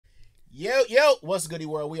Yo, what's goody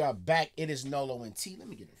world? We are back. It is Nolo and T. Let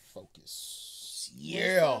me get in focus.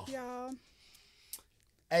 Yeah. What's up, y'all?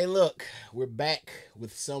 Hey, look, we're back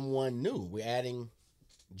with someone new. We're adding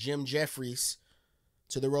Jefferies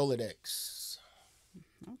to the Rolodex.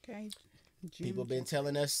 Okay. People been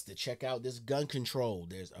telling us to check out this gun control.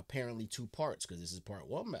 There's apparently 2 parts because this is part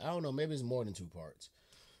 1. I don't know, maybe it's more than 2 parts.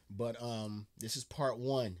 But this is part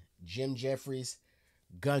 1. Jefferies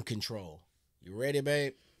gun control. You ready,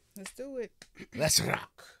 babe? Let's do it. Let's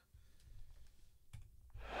rock.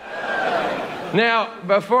 Now,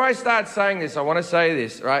 before I start saying this, I want to say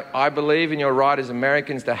this, right? I believe in your right as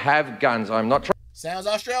Americans to have guns. I'm not trying. Sounds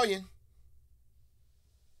Australian.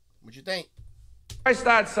 What you think? Before I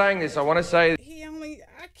start saying this, I want to say.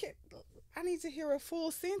 I need to hear a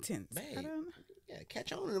full sentence. Babe, I don't. yeah,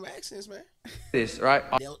 catch on to them accents, man. This, right?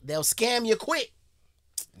 They'll scam you quick.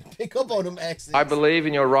 Pick up on them accents. I believe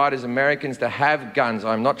in your right as Americans to have guns.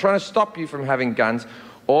 I'm not trying to stop you from having guns.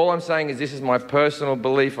 All I'm saying is this is my personal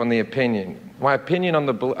belief on the opinion. My opinion on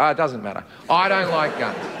the... it doesn't matter. I don't like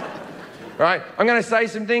guns. Right? I'm going to say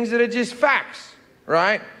some things that are just facts.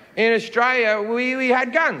 Right? In Australia, we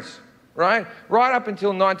had guns. Right? Right up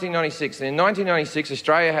until 1996. And in 1996,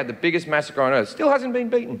 Australia had the biggest massacre on earth. Still hasn't been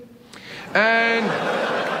beaten. And...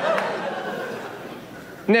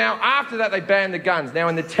 Now, after that, they banned the guns. Now,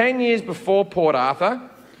 in the 10 years before Port Arthur,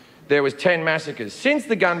 there was 10 massacres. Since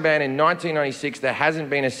the gun ban in 1996, there hasn't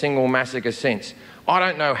been a single massacre since. I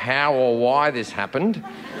don't know how or why this happened.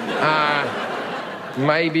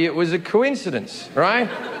 Maybe it was a coincidence, right?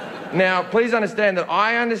 Now, please understand that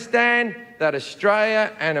I understand that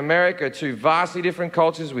Australia and America are 2 vastly different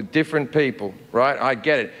cultures with different people, right? I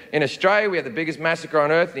get it. In Australia, we had the biggest massacre on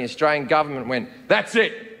earth, and the Australian government went, "That's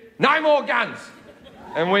it, no more guns."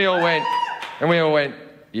 And we all went,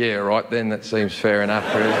 yeah, right then, that seems fair enough,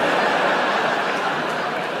 really.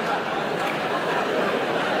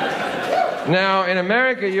 Now, in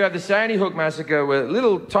America, you have the Sandy Hook massacre where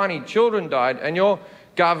little tiny children died, and your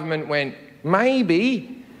government went,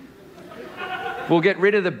 maybe we'll get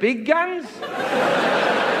rid of the big guns?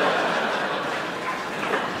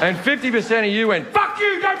 And 50% of you went, fuck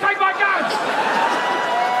you, don't take my guns!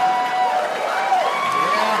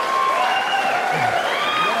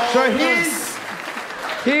 So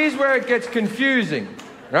here's where it gets confusing,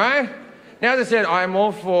 right? Now, as I said, I'm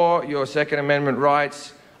all for your Second Amendment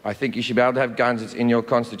rights. I think you should be able to have guns. It's in your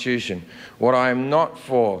Constitution. What I am not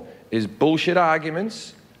for is bullshit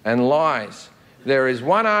arguments and lies. There is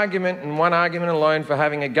one argument and one argument alone for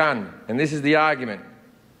having a gun, and this is the argument.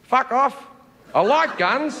 Fuck off. I like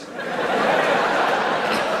guns.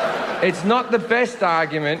 It's not the best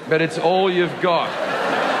argument, but it's all you've got.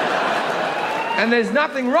 And there's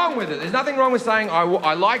nothing wrong with it. There's nothing wrong with saying, I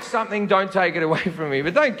like something, don't take it away from me.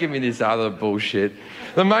 But don't give me this other bullshit.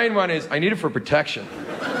 The main one is, I need it for protection.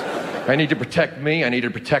 I need to protect me. I need to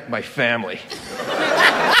protect my family.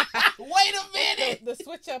 Wait a minute. The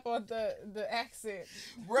switch up on the accent.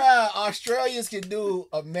 Bruh, Australians can do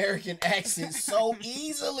American accents so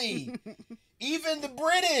easily. Even the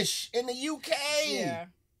British in the UK. Yeah.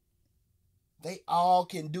 They all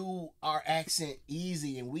can do our accent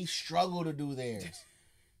easy, and we struggle to do theirs.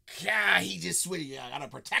 God, he just switched. I gotta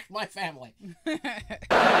protect my family.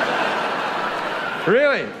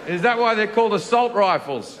 Really? Is that why they're called assault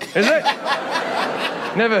rifles? Is it?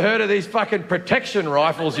 Never heard of these fucking protection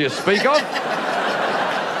rifles you speak of?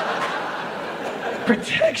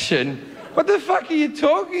 Protection? What the fuck are you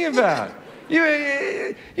talking about? You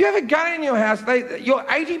have a gun in your house, you're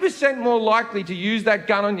 80% more likely to use that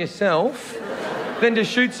gun on yourself than to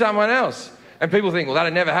shoot someone else. And people think, well,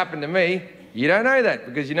 that'll never happen to me. You don't know that,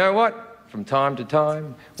 because you know what? From time to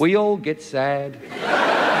time, we all get sad.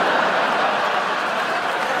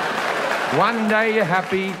 One day you're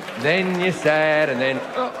happy, then you're sad, and then,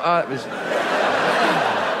 it was...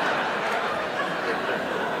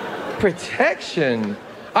 Protection?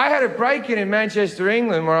 I had a break-in in Manchester,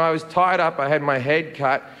 England, where I was tied up. I had my head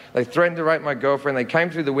cut. They threatened to rape my girlfriend. They came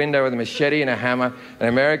through the window with a machete and a hammer. And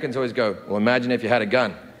Americans always go, well, imagine if you had a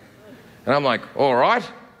gun. And I'm like, all right.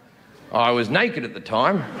 I was naked at the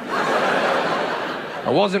time. I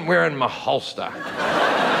wasn't wearing my holster.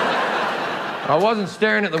 I wasn't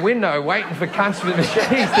staring at the window waiting for cunts with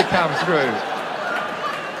machetes to come through.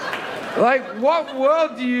 Like, what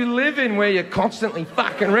world do you live in where you're constantly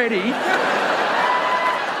fucking ready?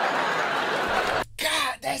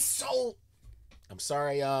 I'm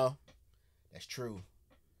sorry, y'all. That's true.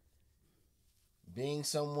 Being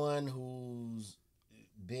someone who's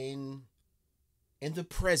been in the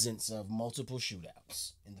presence of multiple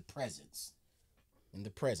shootouts, in the presence,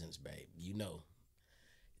 babe, you know.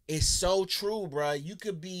 It's so true, bro. You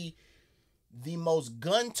could be the most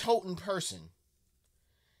gun-toting person,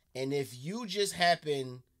 and if you just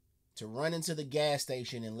happen to run into the gas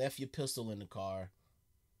station and left your pistol in the car,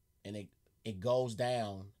 and it goes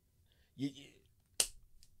down, you've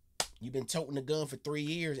been toting the gun for 3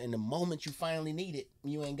 years, and the moment you finally need it,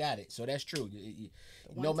 you ain't got it. So that's true. The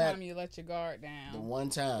one time you let your guard down. The one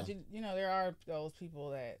time. But you know, there are those people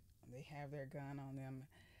that they have their gun on them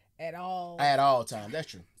at all times. That's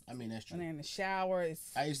true. I mean, that's true. When they're in the shower,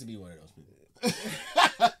 I used to be one of those people.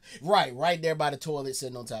 right there by the toilet,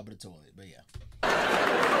 sitting on top of the toilet. But yeah.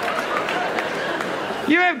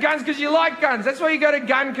 You have guns because you like guns. That's why you go to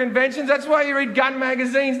gun conventions. That's why you read gun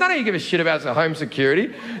magazines. None of you give a shit about home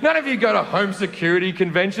security. None of you go to home security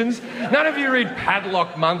conventions. None of you read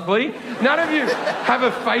Padlock Monthly. None of you have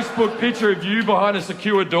a Facebook picture of you behind a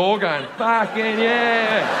secure door going, fucking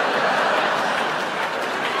yeah.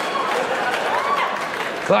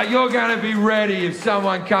 Like you're going to be ready if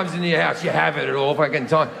someone comes into your house. You have it at all fucking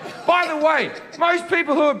time. By the way, most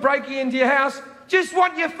people who are breaking into your house just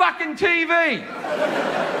want your fucking TV.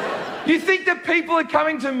 You think that people are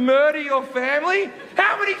coming to murder your family?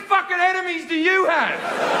 How many fucking enemies do you have?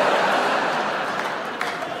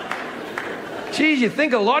 Geez, you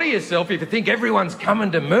think a lot of yourself if you think everyone's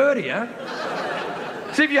coming to murder you.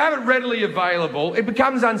 See, if you have it readily available, it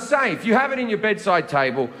becomes unsafe. You have it in your bedside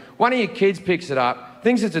table, one of your kids picks it up,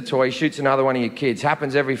 thinks it's a toy, shoots another one of your kids.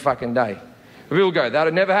 Happens every fucking day. People go,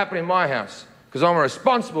 that'll never happen in my house, because I'm a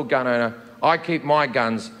responsible gun owner. I keep my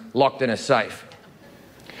guns locked in a safe.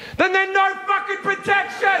 Then there's no fucking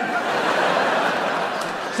protection!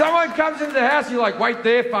 Someone comes into the house, you're like, wait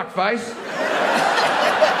there, fuckface.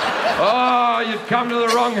 Oh, you've come to the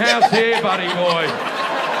wrong house here, buddy boy.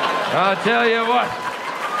 I'll tell you what,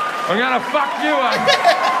 I'm gonna fuck you up.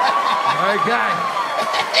 Okay.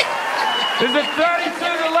 Is it 32 to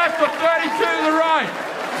the left or 32 to the right?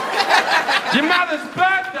 Your mother's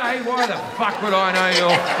birthday? Why the fuck would I know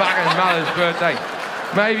your fucking mother's birthday?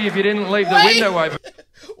 Maybe if you didn't leave the window open.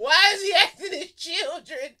 Why is he asking his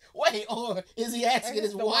children? Wait, or is he asking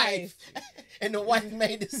his wife? And the wife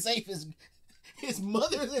made it safe his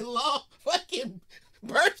mother-in-law fucking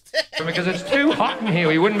birthday. Because it's too hot in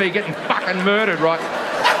here. He wouldn't be getting fucking murdered, right?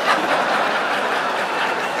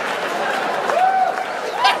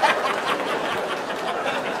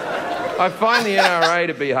 I find the NRA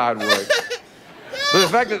to be hard work. But the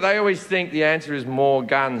fact that they always think the answer is more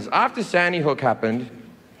guns. After Sandy Hook happened,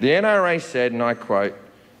 the NRA said, and I quote,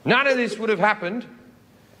 none of this would have happened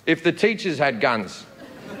if the teachers had guns.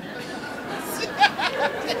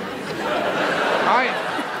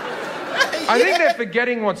 I think they're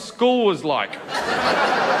forgetting what school was like.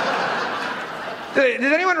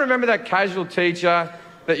 Does anyone remember that casual teacher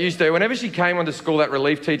that used to, whenever she came onto school, that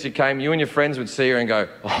relief teacher came, you and your friends would see her and go,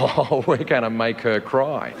 oh, we're going to make her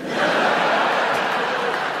cry.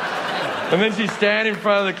 And then she'd stand in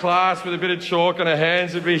front of the class with a bit of chalk and her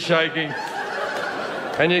hands would be shaking.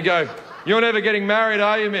 And you go, you're never getting married,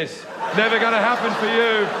 are you, miss? Never going to happen for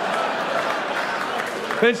you.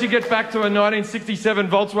 Then she'd get back to a 1967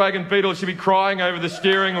 Volkswagen Beetle, she'd be crying over the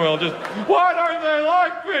steering wheel, just, why don't they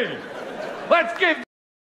like me? Let's give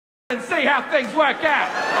and see how things work out.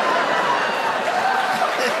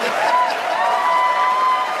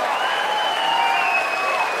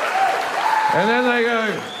 And then they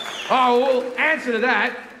go, oh, well, answer to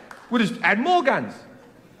that, we'll just add more guns.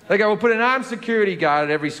 They go, we'll put an armed security guard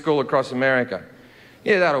at every school across America.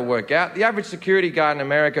 Yeah, that'll work out. The average security guard in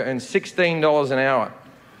America earns $16 an hour.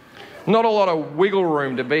 Not a lot of wiggle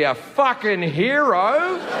room to be a fucking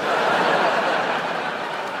hero.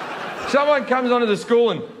 Someone comes onto the school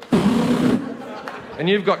and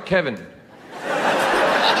you've got Kevin.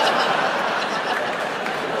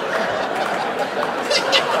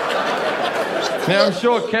 Now, I'm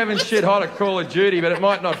sure Kevin's shit hot at Call of Duty, but it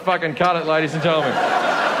might not fucking cut it, ladies and gentlemen.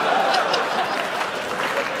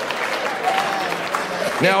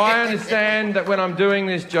 Now, I understand that when I'm doing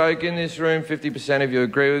this joke in this room, 50% of you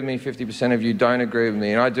agree with me, 50% of you don't agree with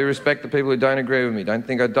me. And I do respect the people who don't agree with me. Don't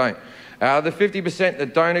think I don't. The 50%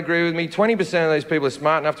 that don't agree with me, 20% of those people are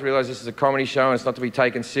smart enough to realise this is a comedy show and it's not to be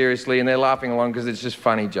taken seriously, and they're laughing along because it's just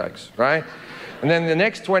funny jokes, right? And then the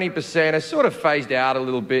next 20% are sort of phased out a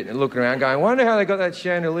little bit and looking around going, wonder how they got that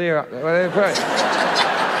chandelier up there.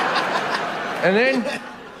 And then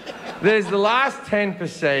there's the last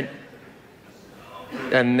 10%,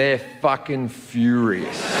 and they're fucking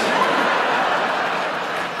furious.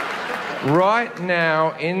 Right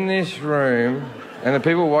now, in this room, and the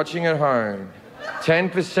people watching at home,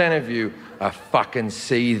 10% of you are fucking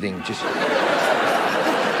seething. Just...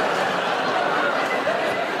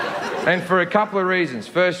 And for a couple of reasons.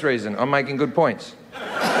 First reason, I'm making good points.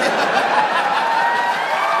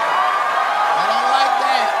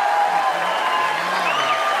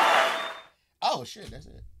 shit. That's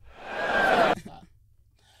it.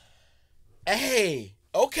 Hey,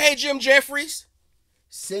 okay, Jim Jefferies.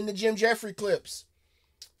 Send the Jim Jeffrey clips.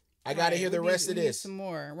 I got to hear the rest of this. Some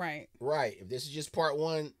more, right? Right. If this is just part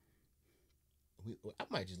one, I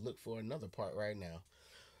might just look for another part right now.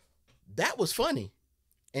 That was funny.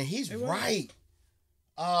 And he's right.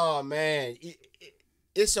 Oh, man.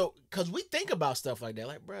 It's so, because we think about stuff like that.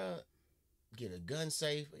 Like, bro, get a gun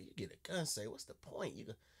safe. You get a gun safe. What's the point?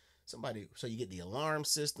 So you get the alarm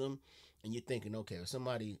system, and you're thinking, okay, if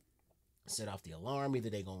somebody set off the alarm, either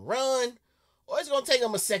they're going to run, or it's going to take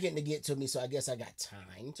them a second to get to me, so I guess I got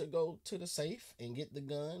time to go to the safe and get the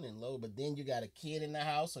gun and load. But then you got a kid in the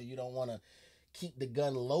house, so you don't want to keep the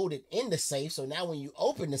gun loaded in the safe. So now when you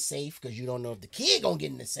open the safe, because you don't know if the kid going to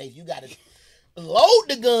get in the safe, you got to load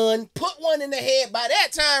the gun, put one in the head. By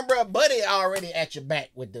that time, bro, buddy already at your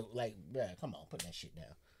back with the, like, bro, come on, put that shit down.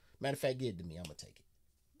 Matter of fact, give it to me. I'm going to take it.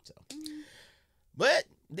 So, but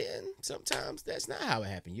then sometimes that's not how it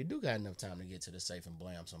happened. You do got enough time to get to the safe and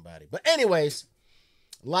blam somebody. But anyways,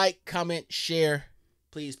 like, comment, share.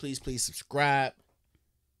 Please, please, please subscribe.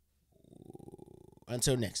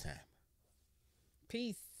 Until next time.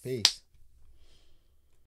 Peace. Peace.